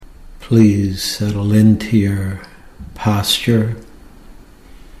Please settle into your posture.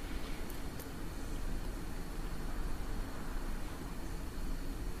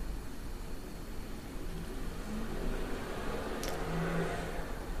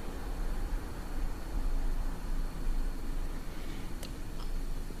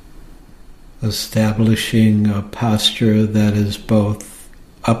 Establishing a posture that is both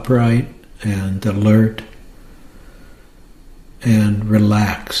upright and alert and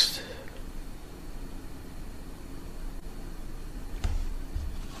relaxed.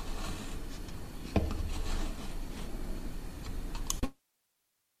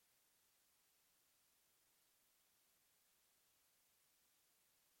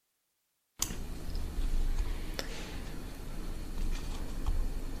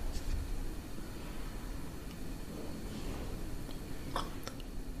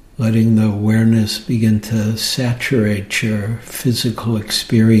 Letting the awareness begin to saturate your physical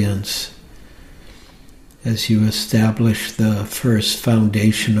experience as you establish the first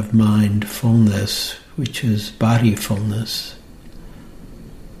foundation of mindfulness, which is bodyfulness.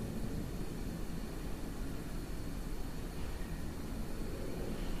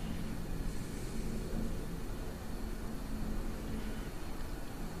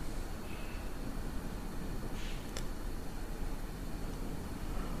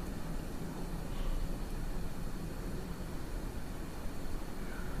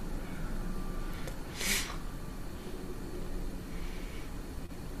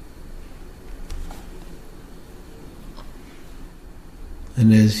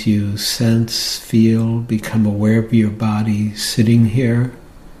 And as you sense, feel, become aware of your body sitting here,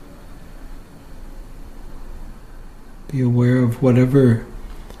 be aware of whatever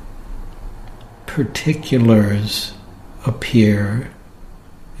particulars appear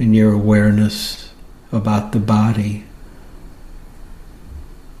in your awareness about the body.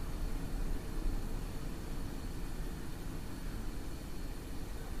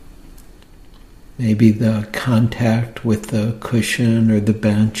 Maybe the contact with the cushion or the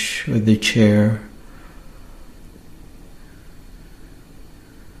bench or the chair.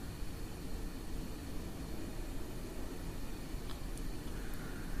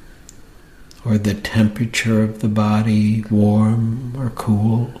 Or the temperature of the body, warm or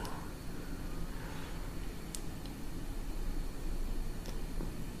cool.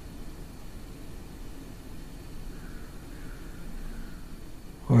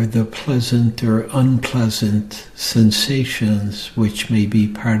 Or the pleasant or unpleasant sensations which may be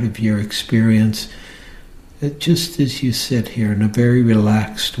part of your experience, just as you sit here in a very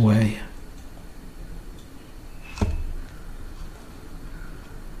relaxed way.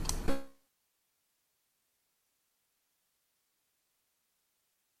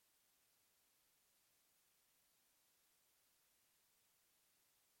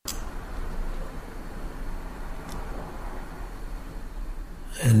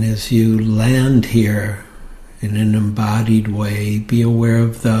 And as you land here in an embodied way, be aware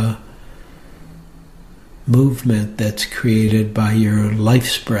of the movement that's created by your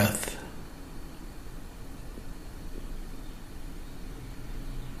life's breath.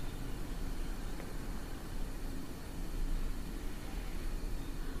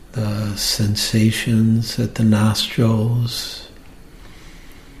 The sensations at the nostrils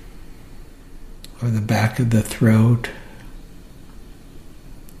or the back of the throat.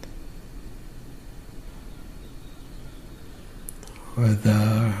 Or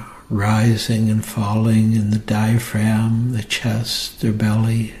the rising and falling in the diaphragm, the chest or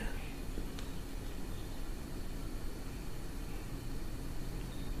belly.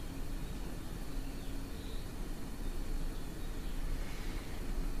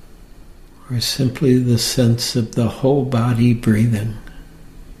 Or simply the sense of the whole body breathing.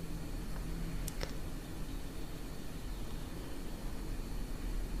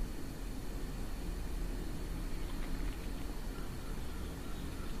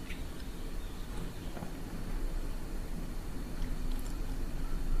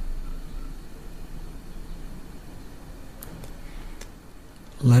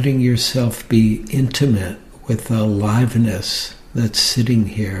 Letting yourself be intimate with the aliveness that's sitting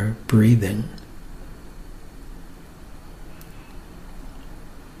here, breathing.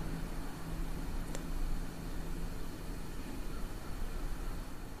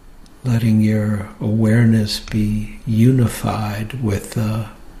 Letting your awareness be unified with the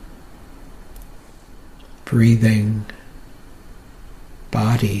breathing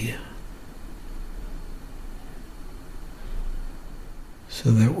body. So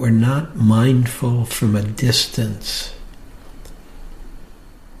that we're not mindful from a distance.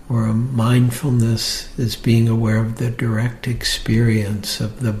 or a mindfulness is being aware of the direct experience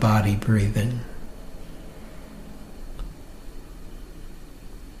of the body breathing.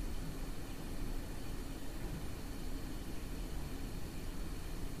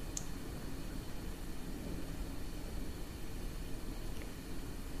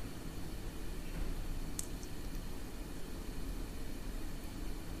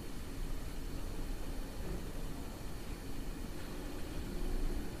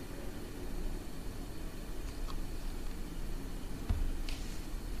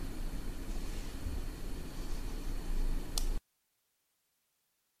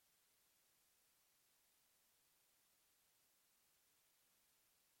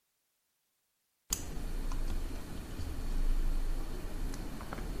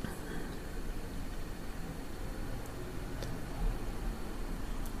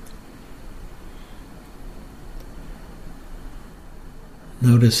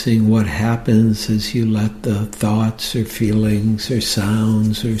 Noticing what happens as you let the thoughts or feelings or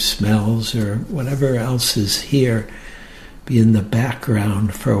sounds or smells or whatever else is here be in the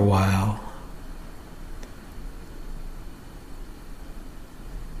background for a while.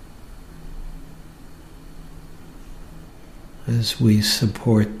 As we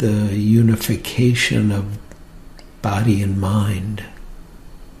support the unification of body and mind.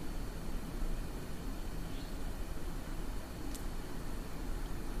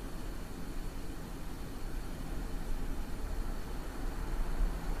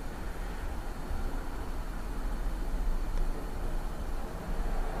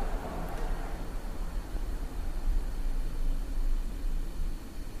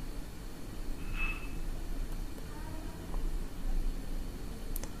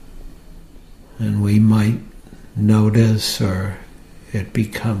 And we might notice, or it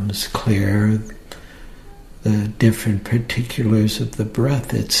becomes clear, the different particulars of the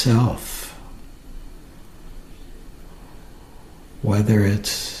breath itself. Whether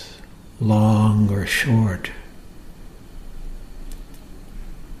it's long or short,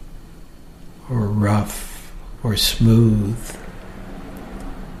 or rough or smooth.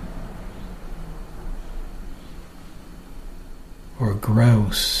 Or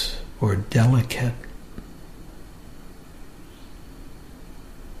gross or delicate.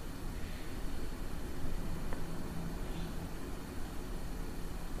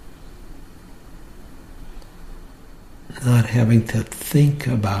 Not having to think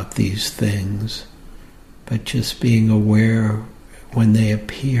about these things, but just being aware when they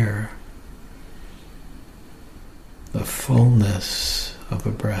appear. The fullness of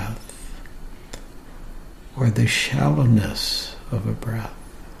a breath, or the shallowness of a breath.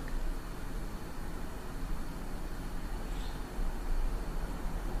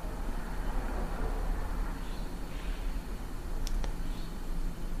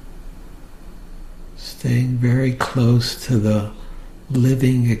 Staying very close to the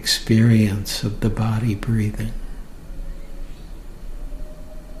living experience of the body breathing.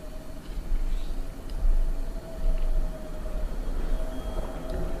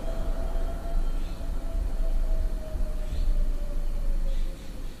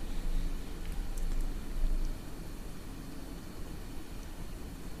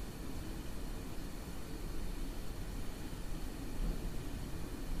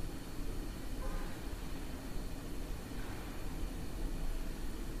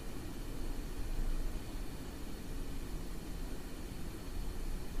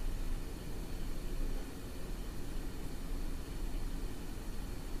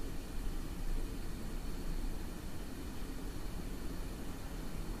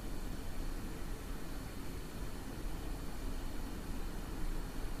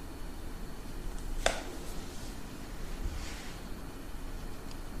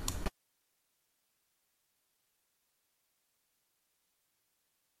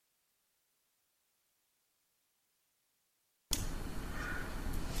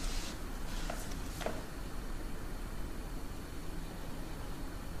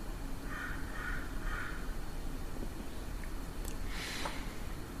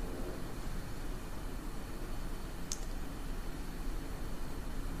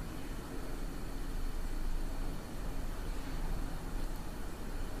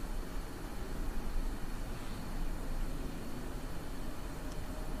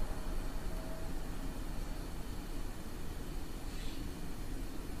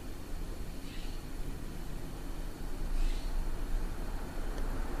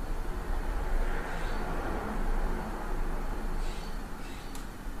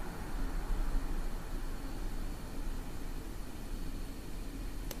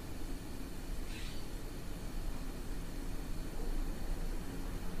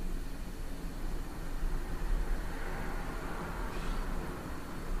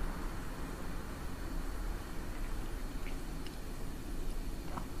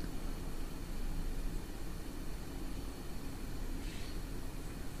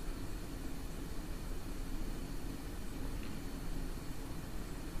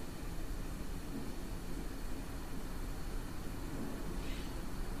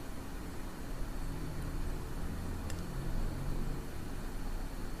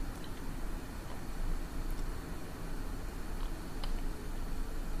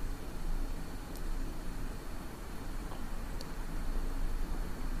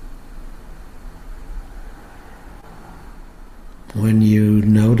 when you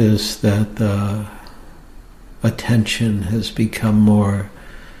notice that the attention has become more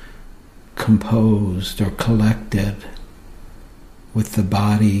composed or collected with the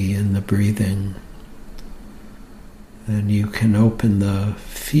body and the breathing, then you can open the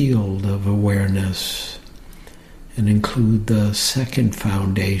field of awareness and include the second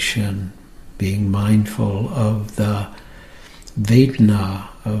foundation, being mindful of the Vedana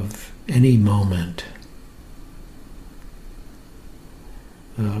of any moment,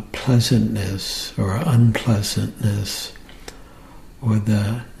 the pleasantness or unpleasantness, or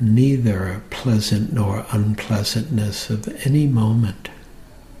the neither pleasant nor unpleasantness of any moment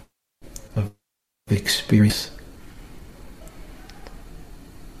of experience.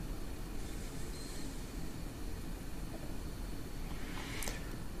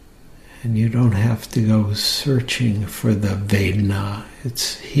 And you don't have to go searching for the Vedana.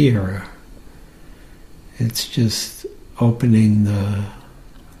 It's here. It's just opening the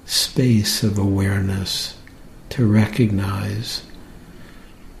space of awareness to recognize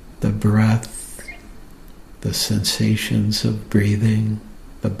the breath, the sensations of breathing,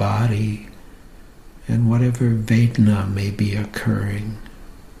 the body, and whatever Vedana may be occurring.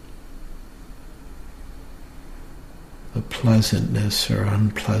 The pleasantness or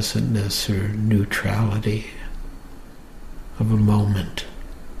unpleasantness or neutrality of a moment.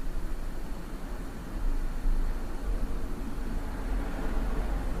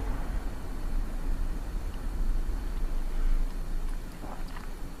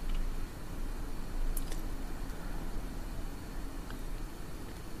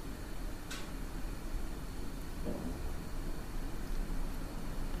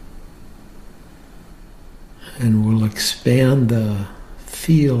 And we'll expand the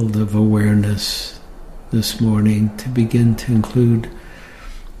field of awareness this morning to begin to include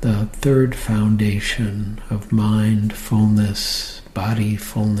the third foundation of mindfulness,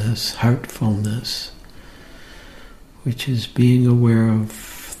 bodyfulness, heartfulness, which is being aware of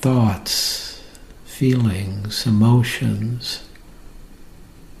thoughts, feelings, emotions,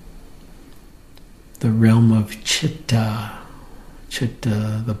 the realm of citta,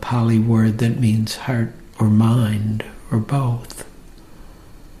 the Pali word that means heart or mind, or both.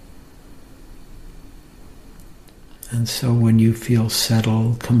 And so when you feel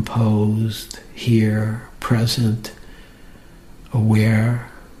settled, composed, here, present,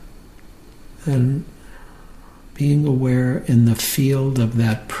 aware, then being aware in the field of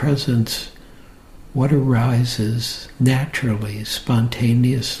that presence, what arises naturally,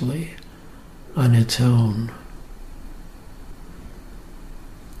 spontaneously, on its own.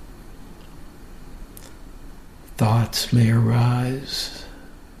 Thoughts may arise,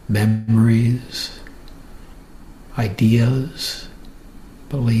 memories, ideas,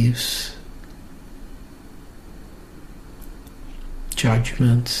 beliefs,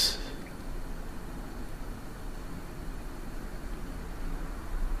 judgments.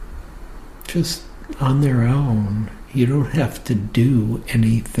 Just on their own. You don't have to do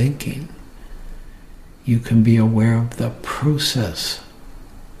any thinking. You can be aware of the process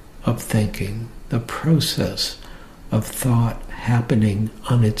of thinking, the process of thought happening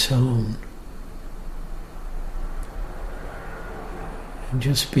on its own. And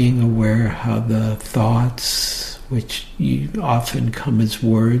just being aware how the thoughts, which often come as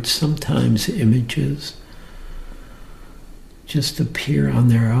words, sometimes images, just appear on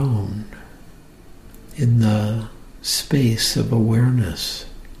their own in the space of awareness.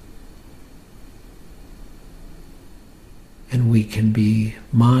 And we can be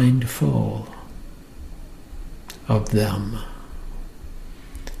mindful of them.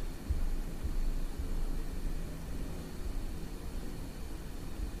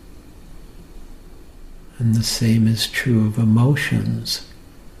 And the same is true of emotions.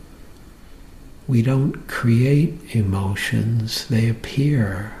 We don't create emotions, they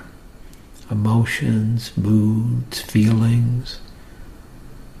appear. Emotions, moods, feelings.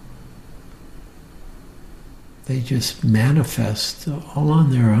 They just manifest all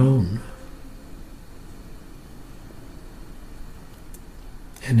on their own.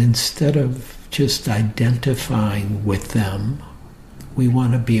 And instead of just identifying with them, we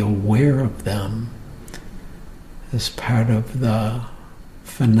want to be aware of them as part of the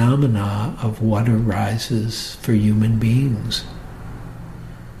phenomena of what arises for human beings,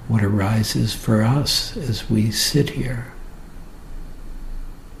 what arises for us as we sit here.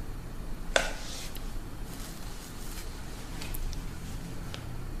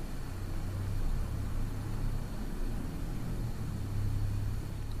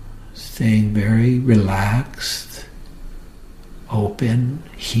 Staying very relaxed, open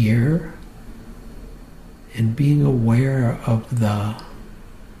here, and being aware of the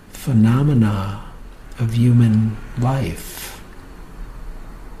phenomena of human life,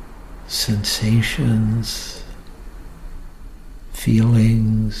 sensations,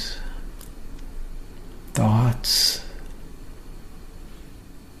 feelings, thoughts,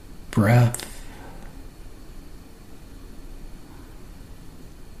 breath,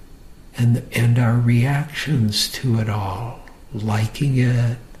 and our reactions to it all, liking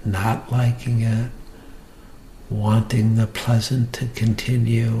it, not liking it, wanting the pleasant to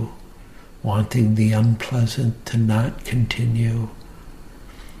continue, wanting the unpleasant to not continue.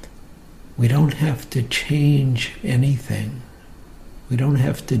 We don't have to change anything. We don't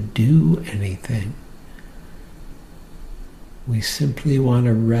have to do anything. We simply want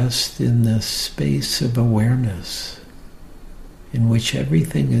to rest in this space of awareness in which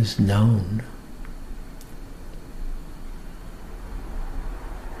everything is known.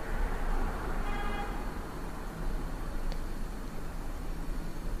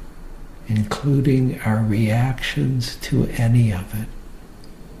 Including our reactions to any of it.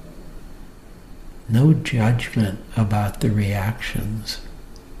 No judgment about the reactions.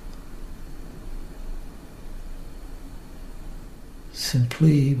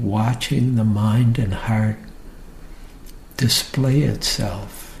 Simply watching the mind and heart display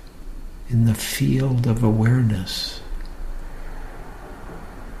itself in the field of awareness.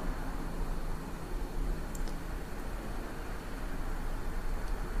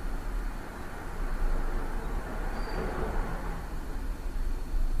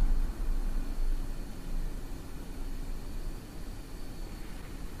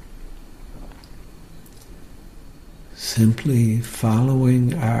 Simply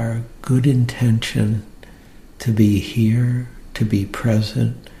following our good intention to be here, to be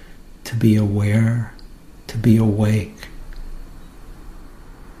present, to be aware, to be awake,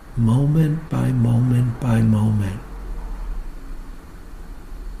 moment by moment by moment.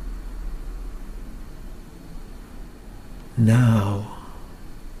 Now,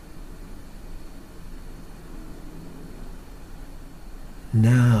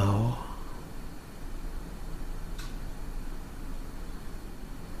 now,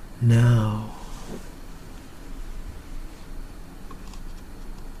 now.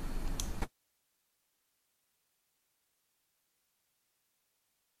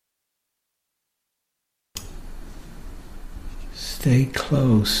 Stay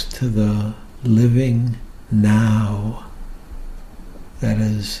close to the living now that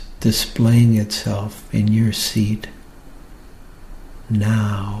is displaying itself in your seat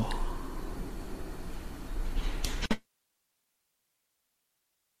now.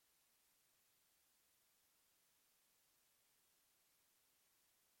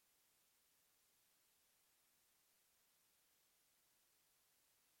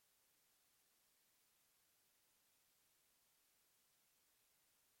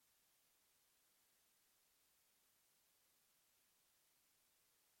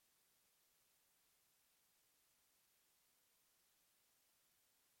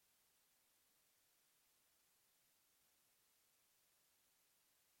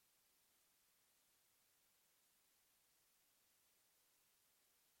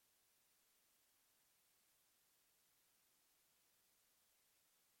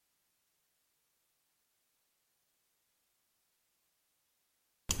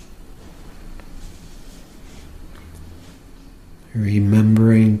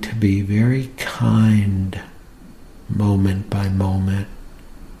 Remembering to be very kind moment by moment.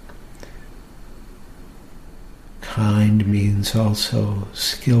 Kind means also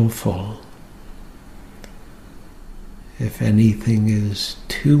skillful. If anything is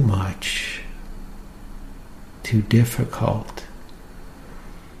too much, too difficult,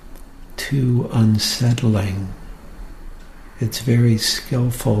 too unsettling, it's very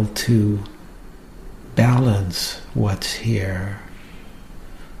skillful to balance what's here,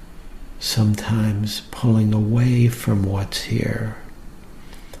 sometimes pulling away from what's here,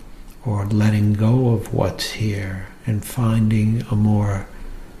 or letting go of what's here and finding a more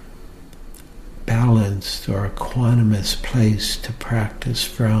balanced or equanimous place to practice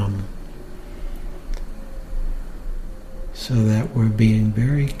from, so that we're being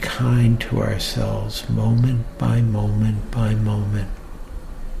very kind to ourselves moment by moment by moment.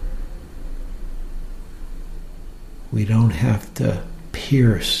 We don't have to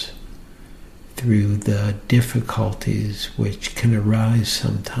pierce through the difficulties which can arise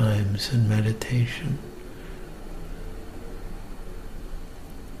sometimes in meditation.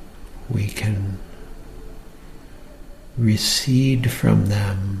 We can recede from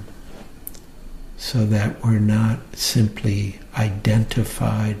them so that we're not simply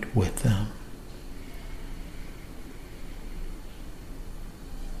identified with them.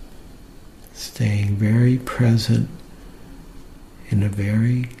 staying very present in a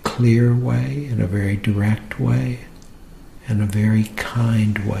very clear way, in a very direct way, in a very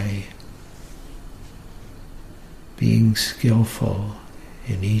kind way. Being skillful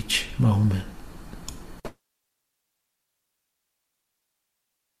in each moment.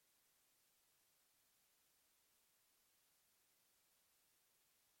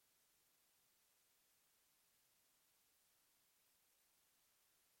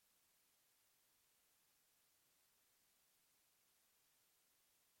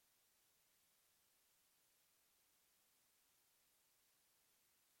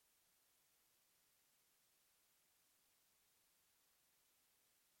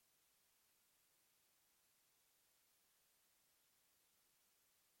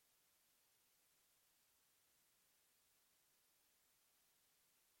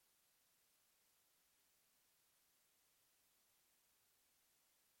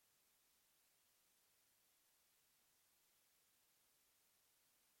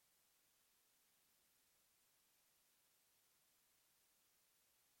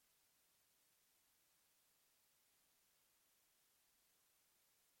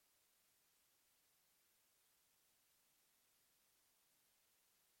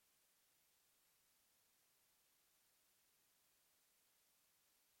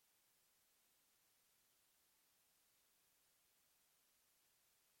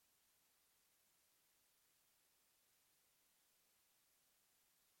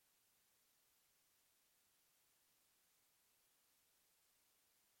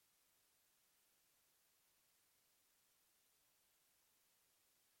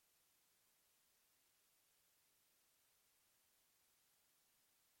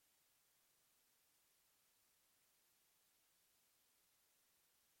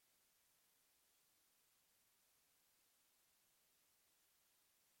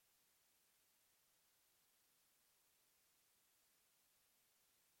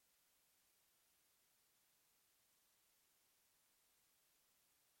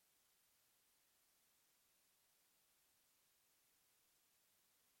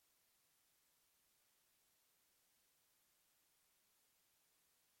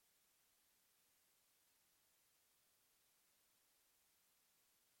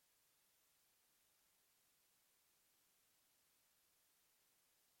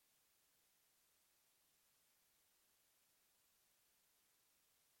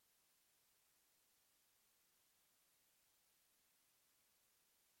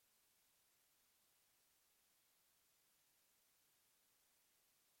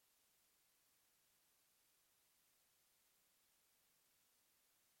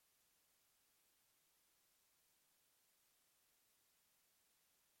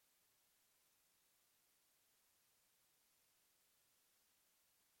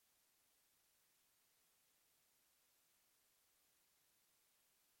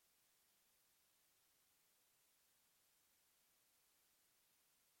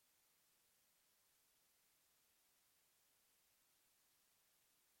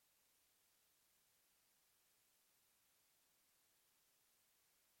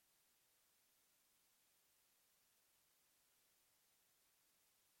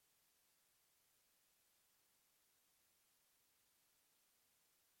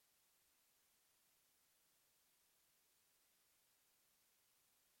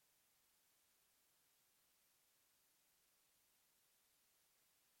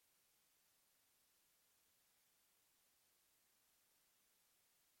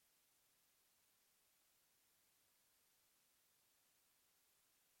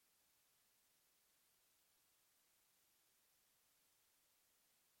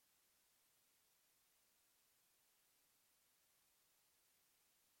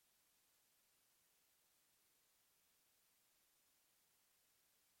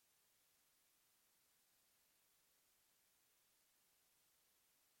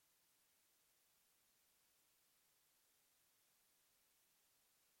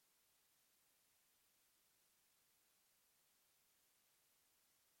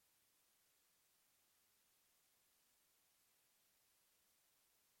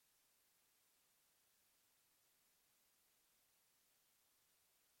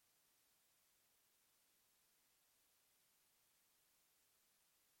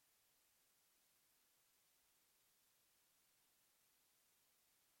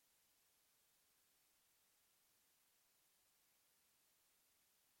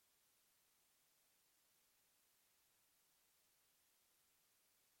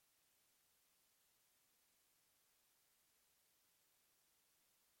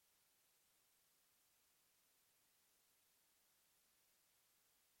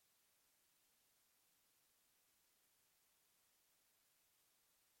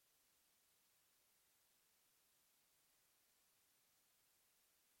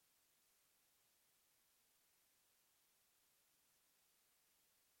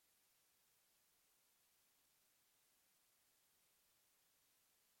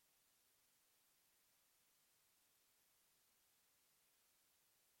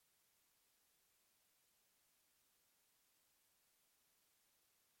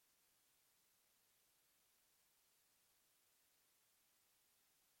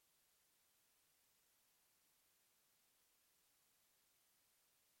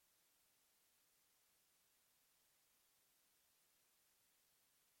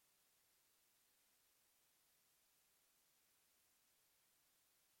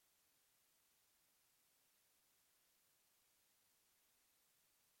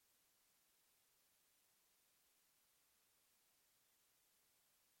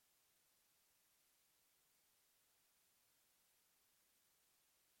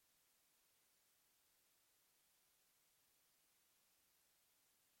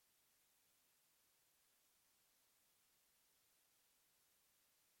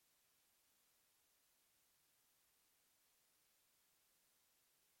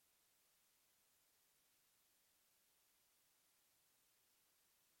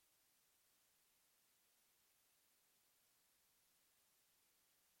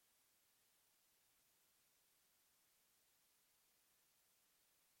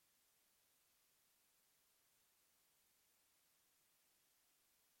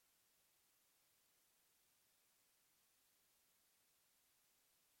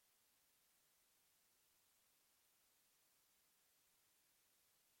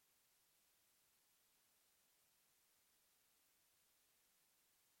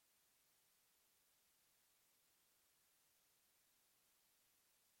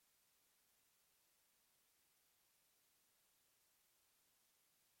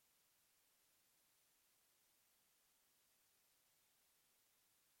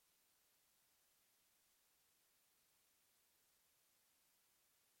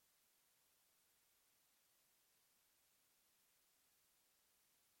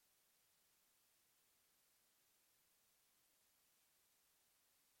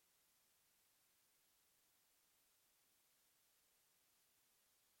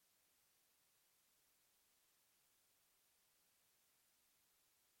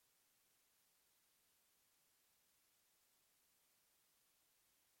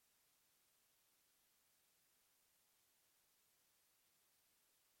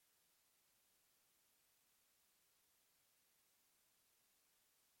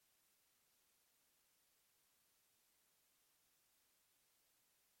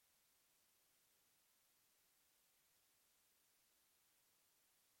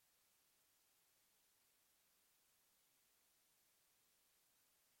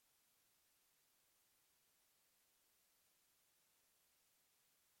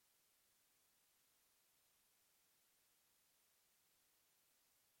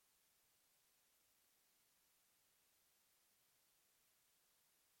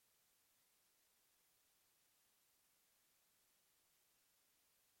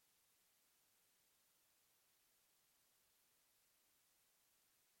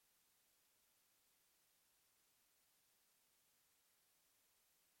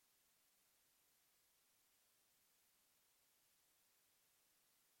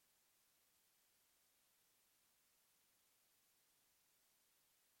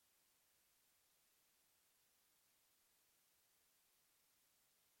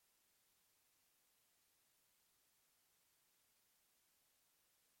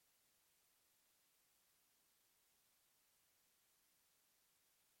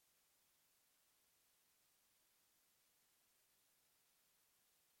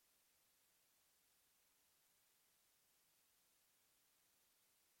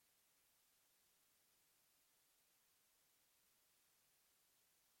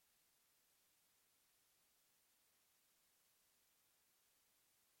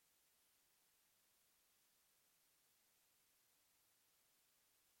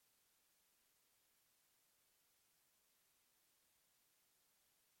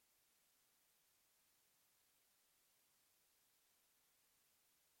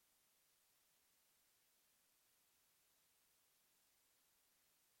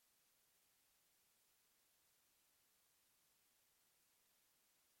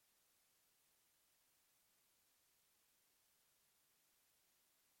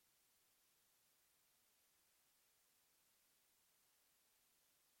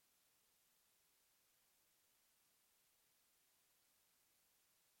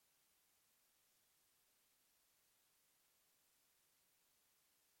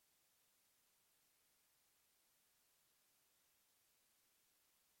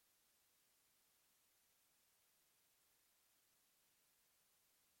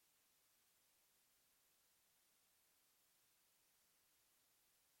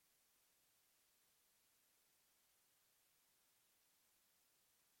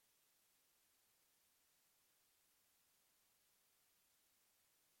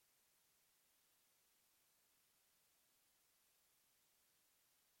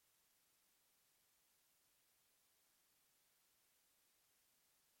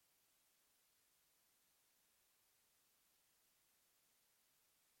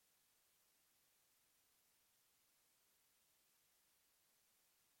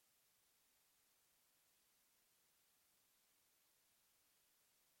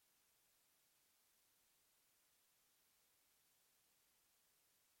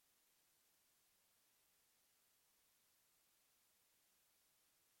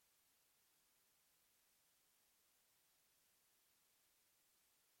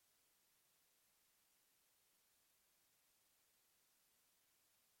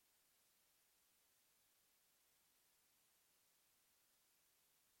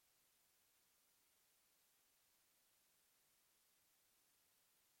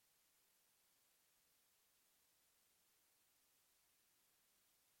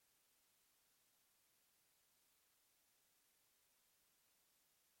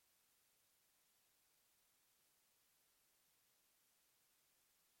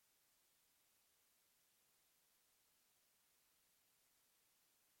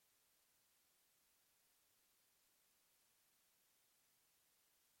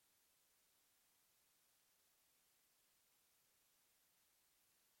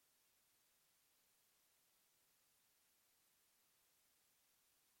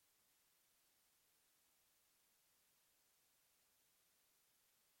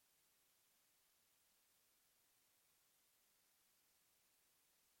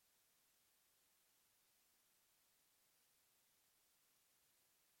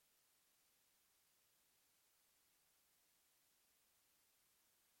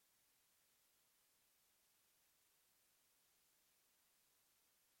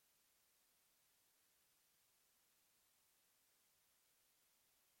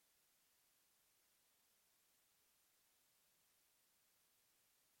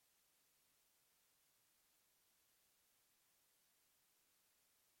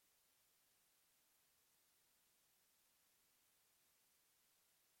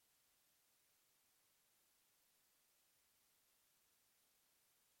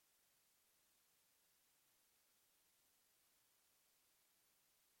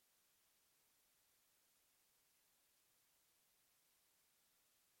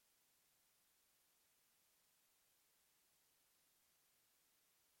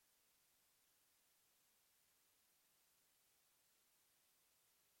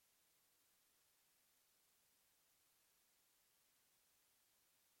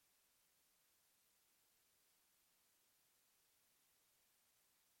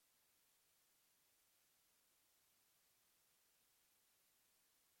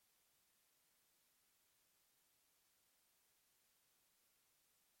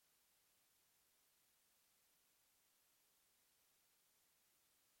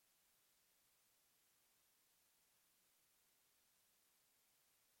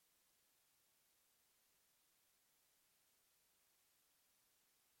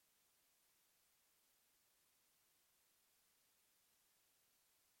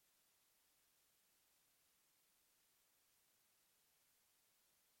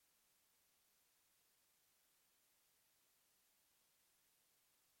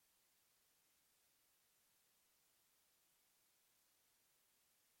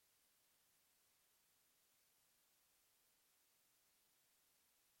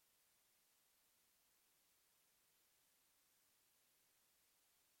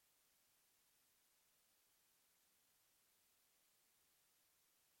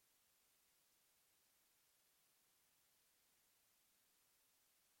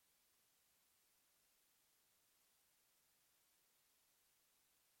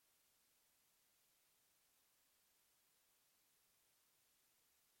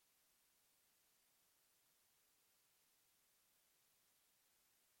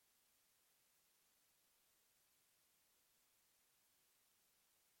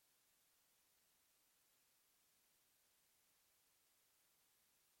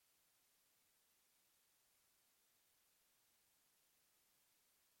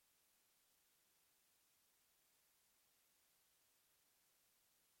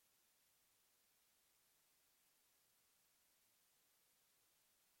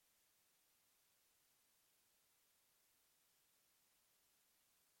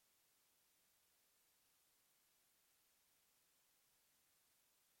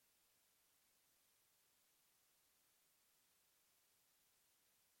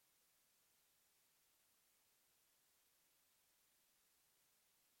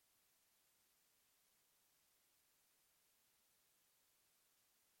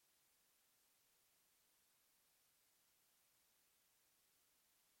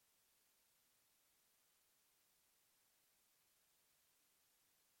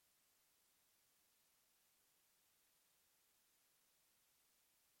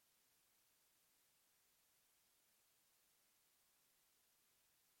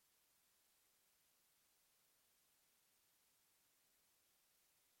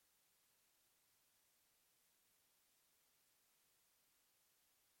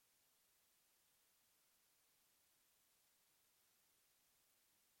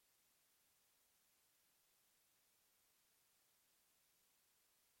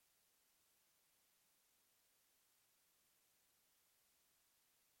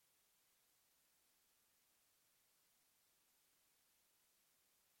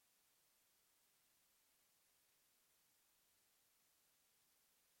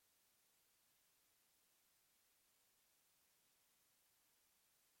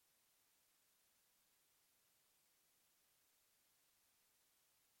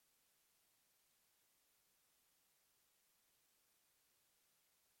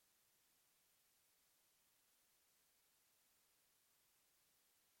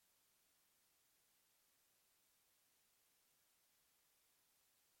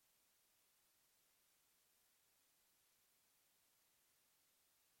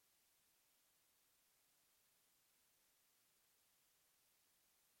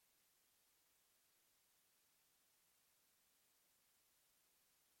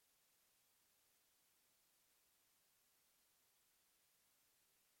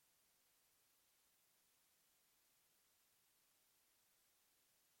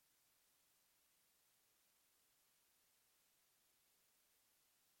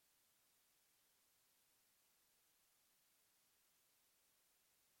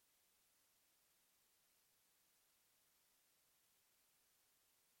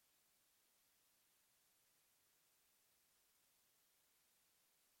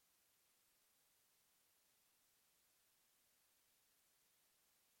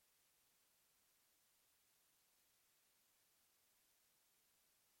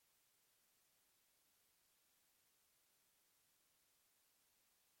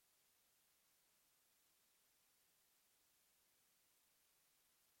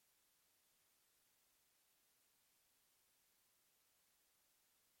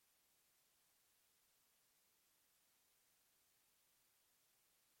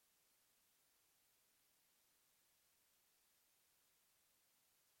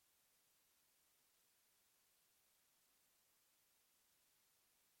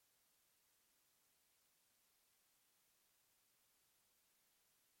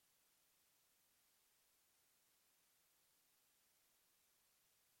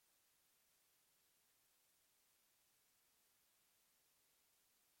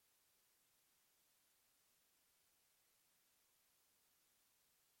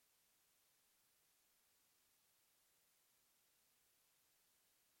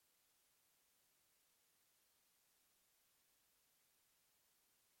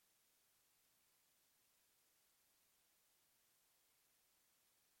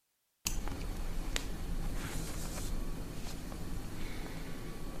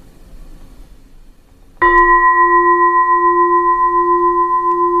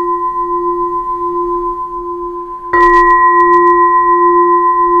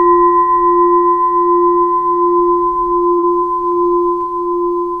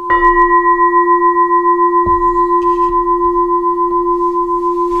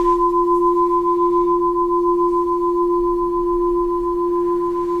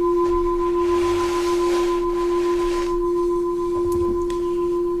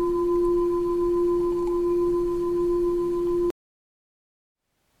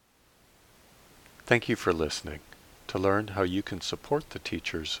 Thank you for listening. To learn how you can support the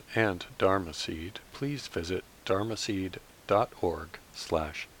teachers and Dharma Seed, please visit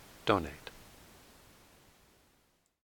dharmaseed.org/donate.